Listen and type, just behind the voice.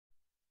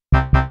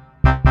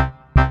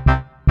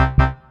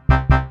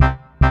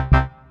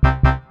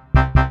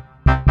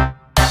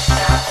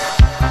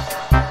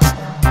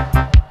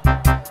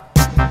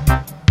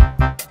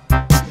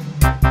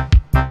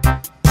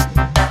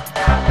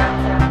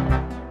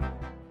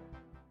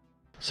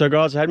So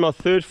guys, I had my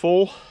third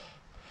fall.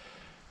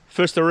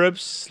 First the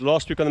ribs,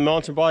 last week on the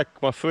mountain bike,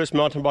 my first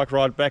mountain bike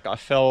ride back, I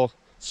fell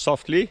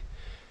softly.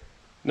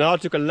 Now I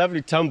took a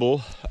lovely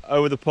tumble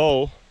over the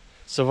pole,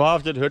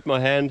 survived it, hurt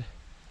my hand,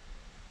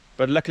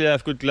 but luckily I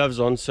have good gloves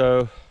on,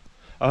 so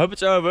I hope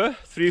it's over.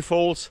 3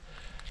 falls.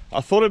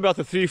 I thought about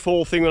the 3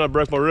 fall thing when I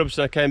broke my ribs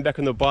and I came back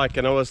on the bike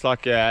and I was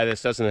like, yeah,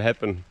 this doesn't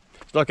happen.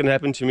 It's not gonna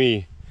happen to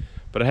me.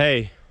 But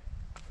hey,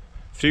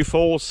 3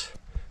 falls,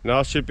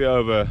 now it should be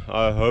over,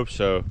 I hope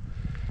so.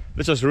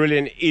 This was really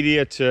an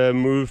idiot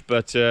move,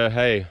 but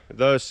hey,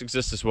 those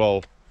exist as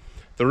well.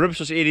 The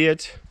ribs was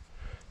idiot.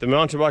 The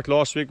mountain bike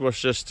last week was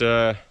just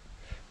a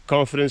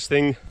confidence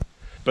thing.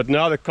 But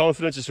now the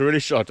confidence is really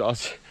shot.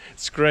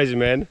 It's crazy,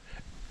 man.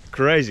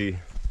 Crazy.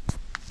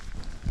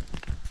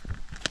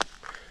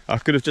 I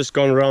could have just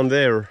gone around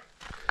there.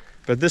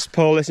 But this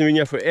pole hasn't been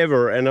here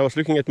forever, and I was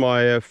looking at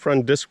my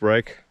front disc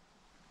brake.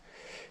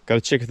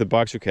 Gotta check if the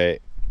bike's okay.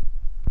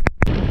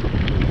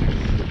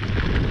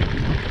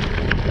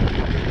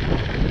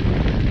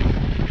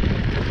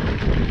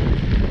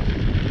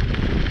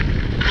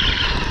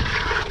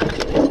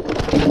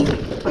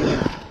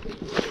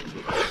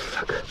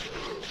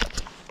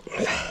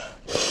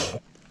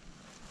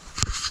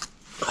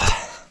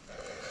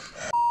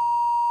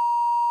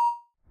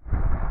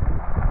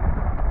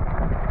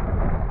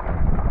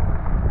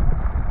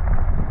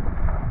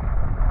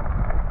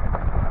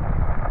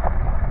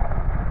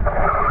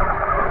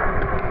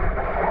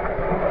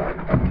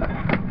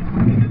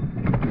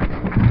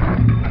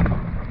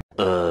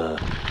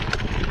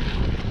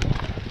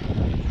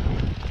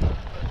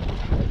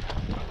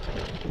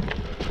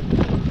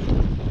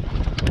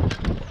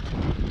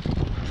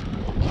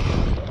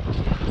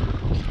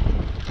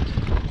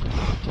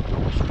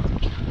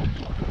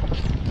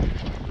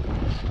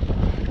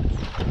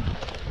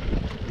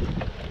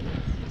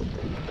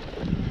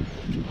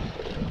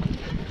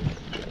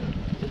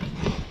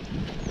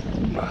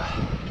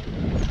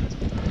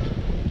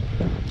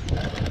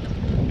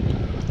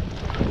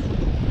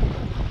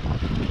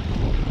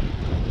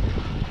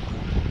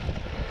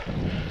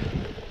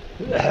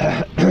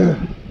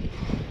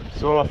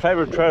 It's one of my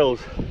favorite trails,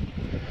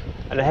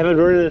 and I haven't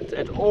ridden it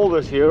at all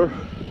this year.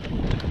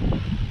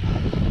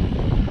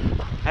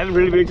 I haven't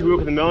really been to work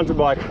with a mountain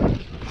bike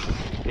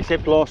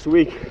except last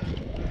week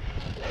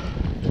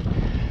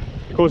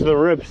because of the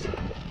ribs.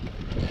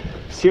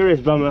 Serious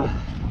bummer,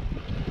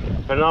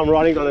 but now I'm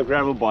riding on a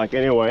gravel bike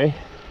anyway.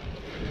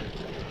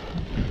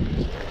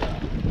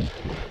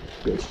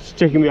 Just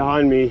checking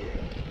behind me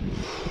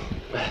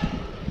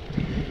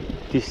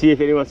to see if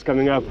anyone's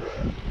coming up.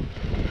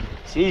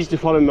 It's easy to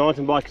follow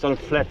mountain bikes on a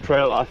flat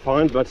trail, I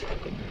find, but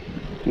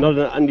not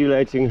an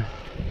undulating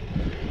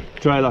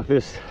trail like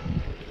this.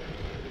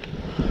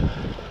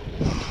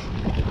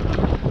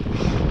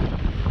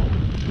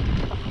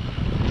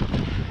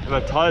 And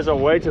my tires are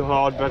way too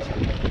hard, but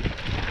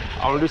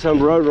I want to do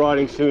some road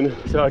riding soon,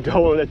 so I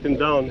don't want to let them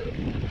down.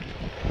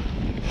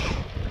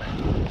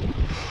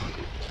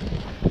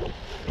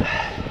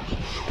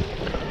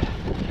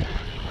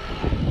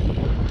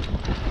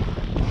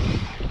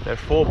 That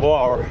 4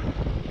 bar.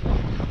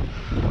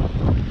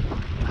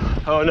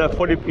 Oh no,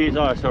 40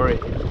 psi, sorry.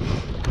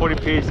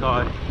 40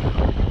 psi.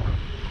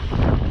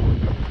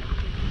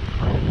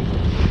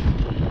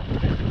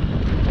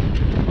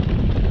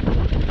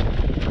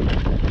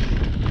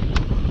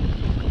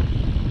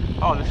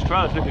 Oh, this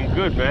trail is looking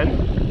good, man.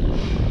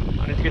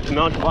 I need to get the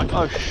mountain bike.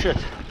 Oh shit.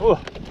 Oh,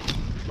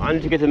 I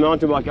need to get the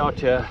mountain bike out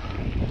here.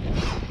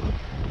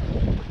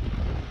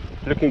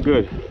 Looking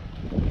good.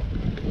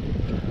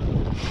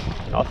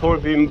 I thought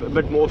it'd be a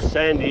bit more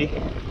sandy.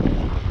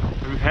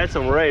 We've had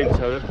some rain,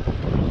 so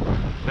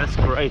that's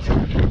great.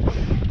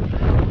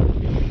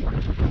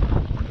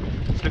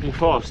 It's looking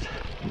fast.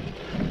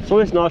 It's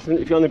always nice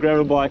if you're on the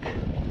gravel bike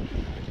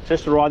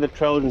just to ride the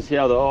trails and see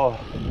how they are,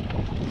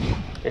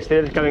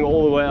 instead of coming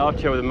all the way out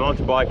here with a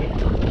mountain bike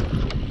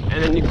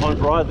and then you can't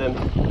ride them.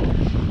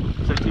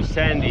 So it's too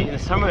sandy. In the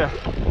summer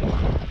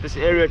this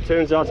area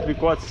turns out to be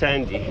quite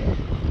sandy.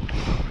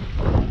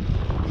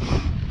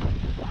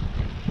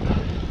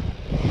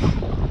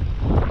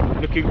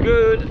 Looking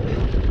good.